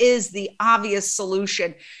neuter is the obvious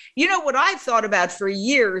solution. What I've thought about for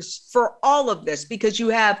years for all of this, because you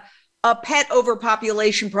have a pet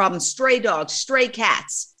overpopulation problem, stray dogs, stray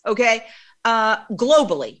cats, okay,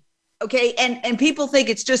 globally, okay? And people think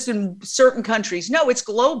it's just in certain countries. No, it's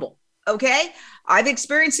global, okay? I've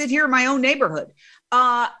experienced it here in my own neighborhood.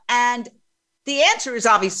 And the answer is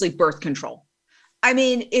obviously birth control.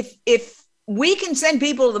 If we can send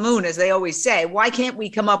people to the moon, as they always say, why can't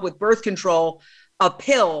we come up with birth control, a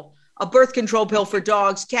birth control pill for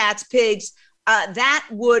dogs, cats, pigs?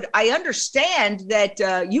 I understand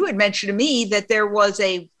that you had mentioned to me that there was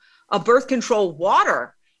a birth control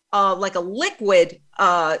water, like a liquid,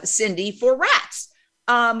 Cindy, for rats.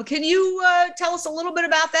 Can you tell us a little bit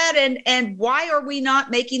about that, and why are we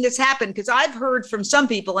not making this happen? Because I've heard from some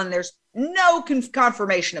people, and there's no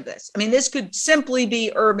confirmation of this. This could simply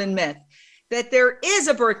be urban myth, that there is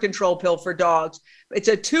a birth control pill for dogs. It's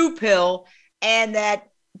a 2 pill, and that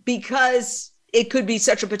because it could be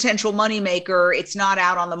such a potential moneymaker, it's not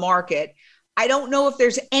out on the market. I don't know if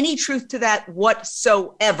there's any truth to that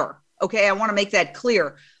whatsoever. Okay, I want to make that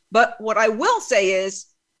clear. But what I will say is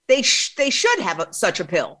they should have such a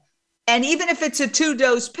pill. And even if it's a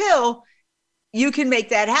 2-dose pill, you can make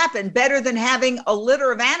that happen better than having a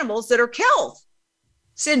litter of animals that are killed.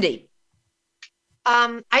 Cindy.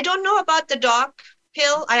 I don't know about the dog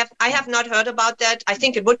pill. I have not heard about that. I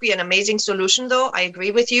think it would be an amazing solution, though. I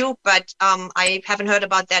agree with you, but I haven't heard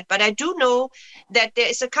about that. But I do know that there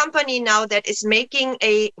is a company now that is making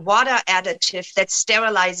a water additive that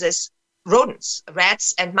sterilizes rodents,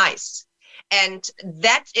 rats and mice. And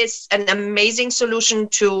that is an amazing solution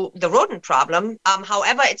to the rodent problem.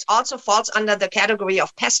 However, it also falls under the category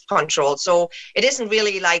of pest control. So it isn't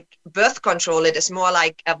really like birth control. It is more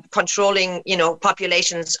like controlling,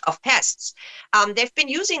 populations of pests. They've been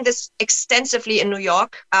using this extensively in New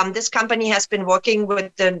York. This company has been working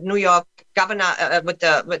with the New York governor, with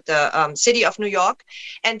the city of New York,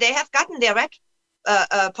 and they have gotten their rat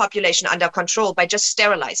population under control by just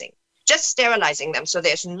sterilizing them. So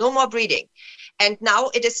there's no more breeding. And now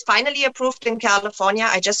it is finally approved in California.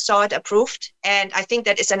 I just saw it approved. And I think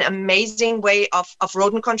that is an amazing way of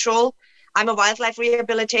rodent control. I'm a wildlife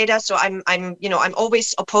rehabilitator, so I'm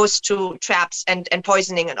always opposed to traps and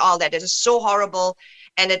poisoning and all that. It is so horrible.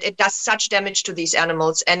 And it does such damage to these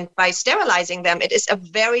animals. And by sterilizing them, it is a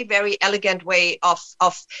very, very elegant way of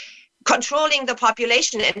controlling the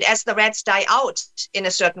population. And as the rats die out in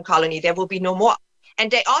a certain colony, there will be no more. And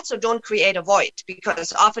they also don't create a void,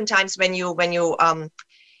 because oftentimes when you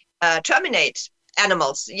terminate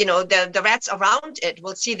animals, the rats around it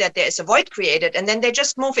will see that there is a void created, and then they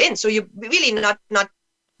just move in. So you're really not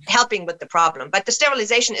helping with the problem. But the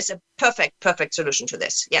sterilization is a perfect solution to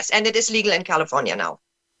this. Yes, and it is legal in California now.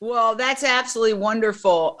 Well, that's absolutely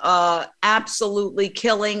wonderful. Absolutely,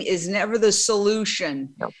 killing is never the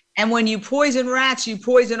solution. No. And when you poison rats, you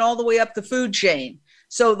poison all the way up the food chain.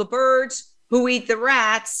 So the birds who eat the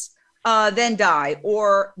rats then die,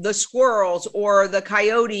 or the squirrels, or the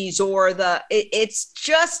coyotes, or it's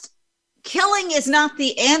just, killing is not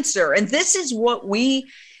the answer. And this is what we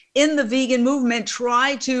in the vegan movement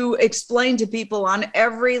try to explain to people on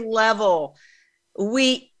every level.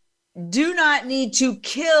 We do not need to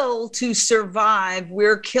kill to survive.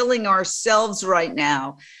 We're killing ourselves right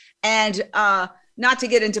now. And not to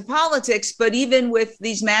get into politics, but even with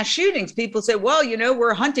these mass shootings, people say, well,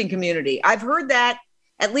 we're a hunting community. I've heard that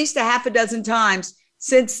at least a half a dozen times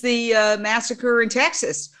since the massacre in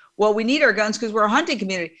Texas. Well, we need our guns because we're a hunting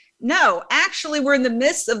community. No, actually, we're in the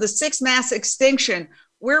midst of the 6th mass extinction.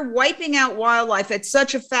 We're wiping out wildlife at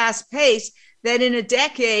such a fast pace that in a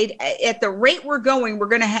decade, at the rate we're going, we're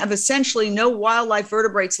going to have essentially no wildlife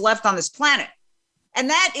vertebrates left on this planet.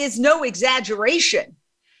 And that is no exaggeration.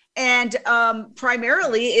 And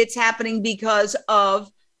primarily it's happening because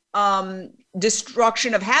of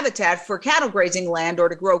destruction of habitat for cattle grazing land or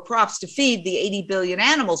to grow crops to feed the 80 billion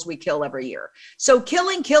animals we kill every year. So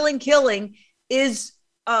killing is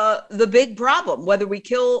the big problem, whether we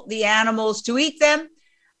kill the animals to eat them.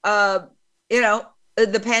 The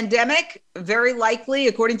pandemic, very likely,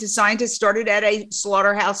 according to scientists, started at a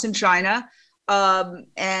slaughterhouse in China.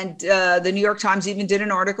 And the New York Times even did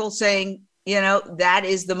an article saying, that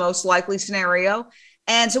is the most likely scenario.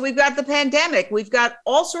 And so we've got the pandemic. We've got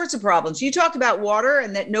all sorts of problems. You talked about water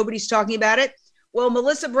and that nobody's talking about it. Well,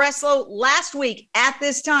 Melissa Breslow, last week at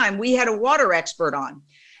this time, we had a water expert on,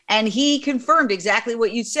 and he confirmed exactly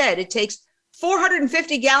what you said. It takes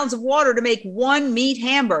 450 gallons of water to make one meat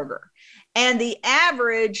hamburger. And the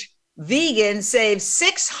average vegan saves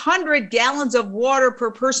 600 gallons of water per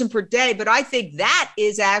person per day. But I think that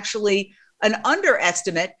is actually an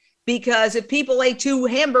underestimate, because if people ate 2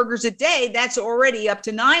 hamburgers a day, that's already up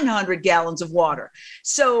to 900 gallons of water.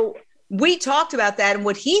 So we talked about that. And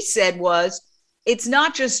what he said was, it's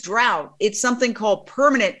not just drought. It's something called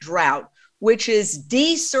permanent drought, which is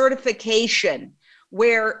desertification,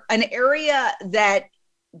 where an area that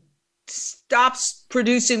stops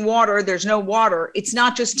producing water, there's no water. It's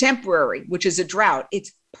not just temporary, which is a drought.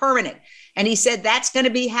 It's permanent. And he said that's going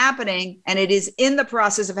to be happening, and it is in the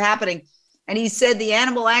process of happening. And he said the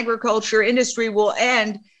animal agriculture industry will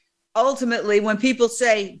end ultimately when people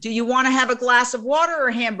say, do you want to have a glass of water or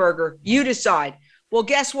a hamburger? You decide. Well,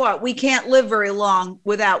 guess what? We can't live very long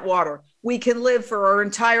without water. We can live for our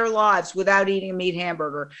entire lives without eating a meat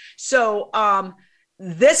hamburger. So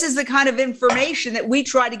this is the kind of information that we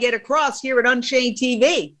try to get across here at Unchained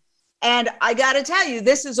TV. And I got to tell you,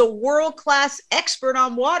 this is a world-class expert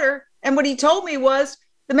on water. And what he told me was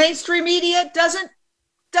the mainstream media doesn't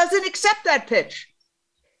accept that pitch.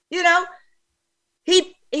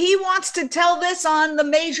 he wants to tell this on the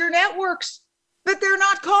major networks, but they're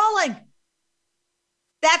not calling.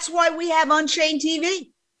 That's why we have Unchained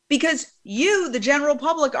TV, because you, the general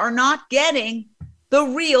public, are not getting the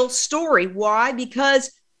real story. Why?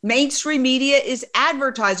 Because mainstream media is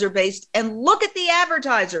advertiser based. And look at the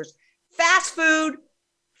advertisers: fast food,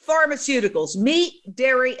 pharmaceuticals, meat,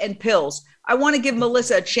 dairy, and pills. I want to give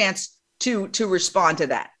Melissa a chance to respond to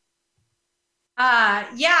that.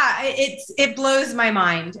 Yeah, it blows my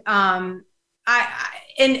mind. And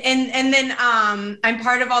then I'm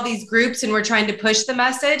part of all these groups, and we're trying to push the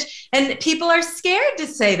message, and people are scared to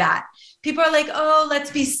say that. People are like, oh,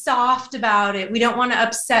 let's be soft about it. We don't want to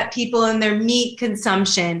upset people in their meat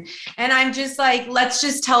consumption. And I'm just like, let's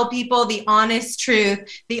just tell people the honest truth,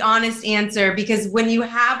 the honest answer, because when you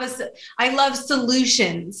have I love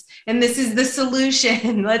solutions, and this is the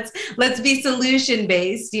solution. Let's be solution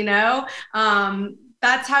based, you know?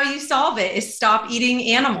 That's how you solve it, is stop eating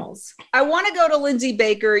animals. I want to go to Lindsay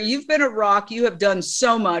Baker. You've been a rock. You have done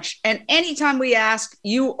so much. And anytime we ask,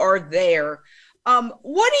 you are there.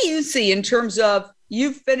 What do you see in terms of,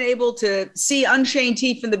 you've been able to see Unchained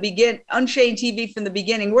TV from the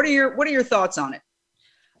beginning? What are your thoughts on it?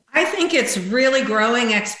 I think it's really growing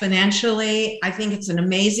exponentially. I think it's an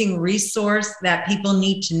amazing resource that people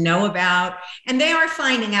need to know about, and they are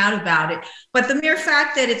finding out about it. But the mere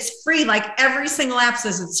fact that it's free, like every single app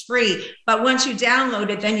says it's free, but once you download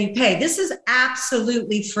it, then you pay. This is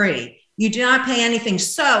absolutely free. You do not pay anything.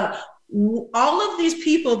 So all of these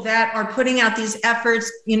people that are putting out these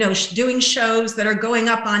efforts, you know, doing shows that are going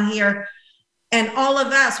up on here, and all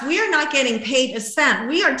of us, we are not getting paid a cent.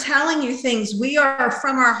 We are telling you things. We are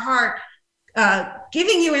from our heart,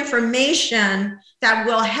 giving you information that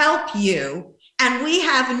will help you. And we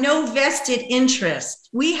have no vested interest.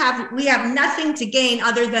 We have nothing to gain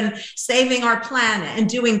other than saving our planet and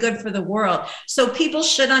doing good for the world. So people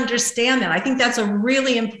should understand that. I think that's a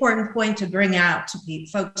really important point to bring out to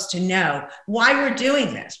folks to know why we're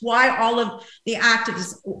doing this, why all of the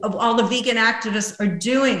activists, all the vegan activists are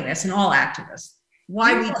doing this, and all activists,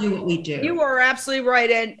 why we do what we do. You are absolutely right.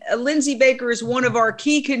 And Lindsay Baker is one of our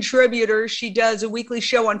key contributors. She does a weekly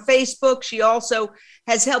show on Facebook. She also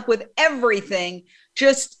has helped with everything.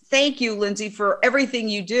 Just thank you, Lindsay, for everything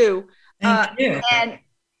you do. Thank you. And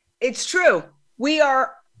it's true. We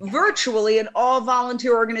are virtually an all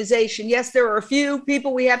volunteer organization. Yes, there are a few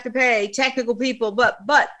people we have to pay, technical people, but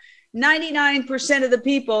 99% of the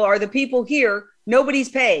people are the people here. Nobody's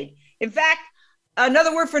paid. In fact,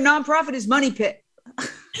 another word for nonprofit is money pit.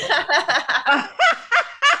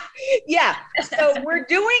 Yeah. So we're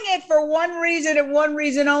doing it for one reason and one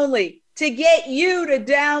reason only: to get you to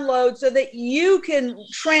download so that you can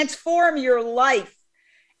transform your life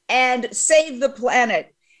and save the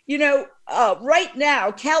planet. You know, right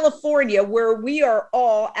now, California, where we are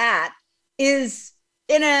all at, is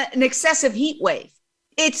in an excessive heat wave.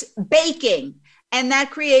 It's baking, and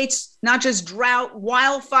that creates not just drought,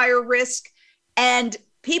 wildfire risk, and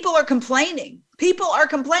people are complaining.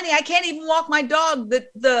 I can't even walk my dog.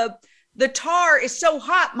 The tar is so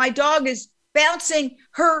hot. My dog is bouncing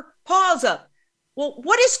her paws up. Well,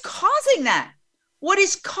 what is causing that? What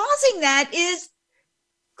is causing that is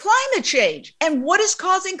climate change. And what is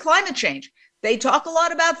causing climate change? They talk a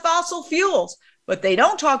lot about fossil fuels, but they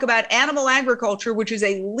don't talk about animal agriculture, which is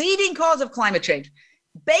a leading cause of climate change.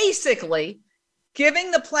 Basically,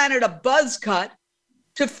 giving the planet a buzz cut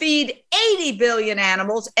to feed 80 billion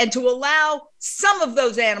animals and to allow some of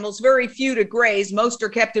those animals, very few, to graze. Most are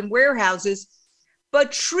kept in warehouses.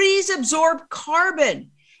 But trees absorb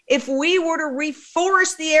carbon. If we were to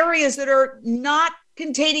reforest the areas that are not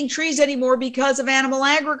containing trees anymore because of animal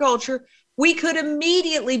agriculture, we could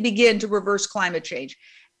immediately begin to reverse climate change.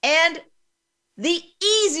 And the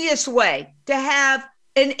easiest way to have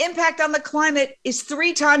an impact on the climate is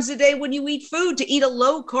 3 times a day when you eat food, to eat a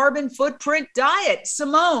low carbon footprint diet.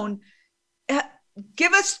 Simone,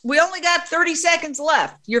 we only got 30 seconds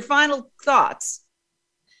left. Your final thoughts.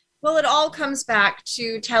 Well, it all comes back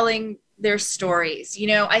to telling their stories. You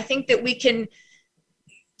know, I think that we can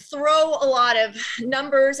throw a lot of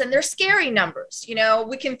numbers, and they're scary numbers. You know,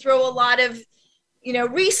 we can throw a lot of, you know,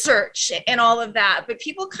 research and all of that, but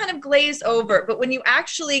people kind of glaze over. But when you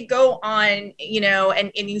actually go on, you know,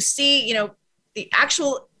 and you see, you know, the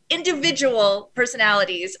actual individual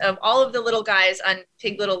personalities of all of the little guys on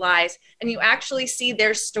Pig Little Lies, and you actually see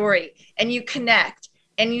their story, and you connect,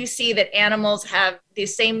 and you see that animals have the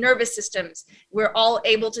same nervous systems. We're all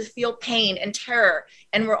able to feel pain and terror,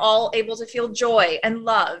 and we're all able to feel joy and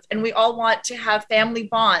love, and we all want to have family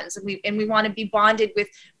bonds, and we want to be bonded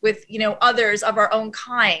with you know, others of our own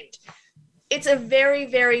kind. It's a very,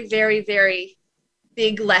 very, very, very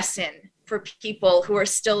big lesson for people who are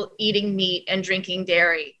still eating meat and drinking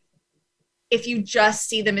dairy. If you just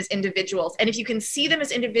see them as individuals, and if you can see them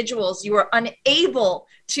as individuals, you are unable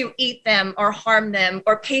to eat them or harm them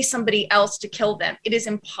or pay somebody else to kill them. It is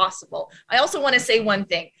impossible. I also want to say one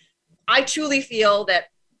thing. I truly feel that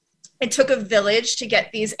it took a village to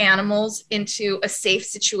get these animals into a safe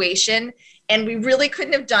situation. And we really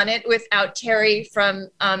couldn't have done it without Terry from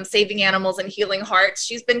Saving Animals and Healing Hearts.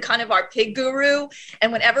 She's been kind of our pig guru.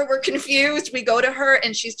 And whenever we're confused, we go to her,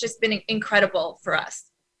 and she's just been incredible for us.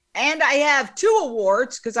 And I have 2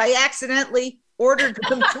 awards because I accidentally ordered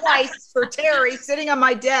them twice for Terry sitting on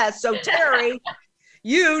my desk. So Terry,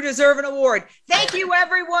 you deserve an award. Thank you,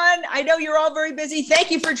 everyone. I know you're all very busy.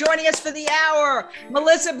 Thank you for joining us for the hour.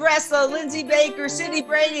 Melissa Breslow, Lindsay Baker, Cindy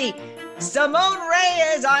Brady, Simone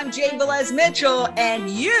Reyes, I'm Jane Velez Mitchell, and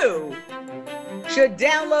you should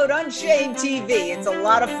download Unchained TV. It's a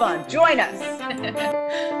lot of fun. Join us.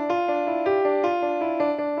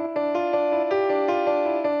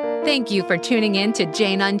 Thank you for tuning in to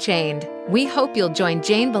Jane Unchained. We hope you'll join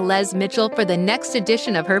Jane Velez Mitchell for the next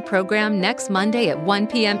edition of her program next Monday at 1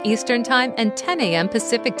 p.m. Eastern Time and 10 a.m.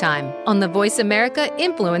 Pacific Time on the Voice America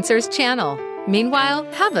Influencers channel. Meanwhile,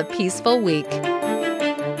 have a peaceful week.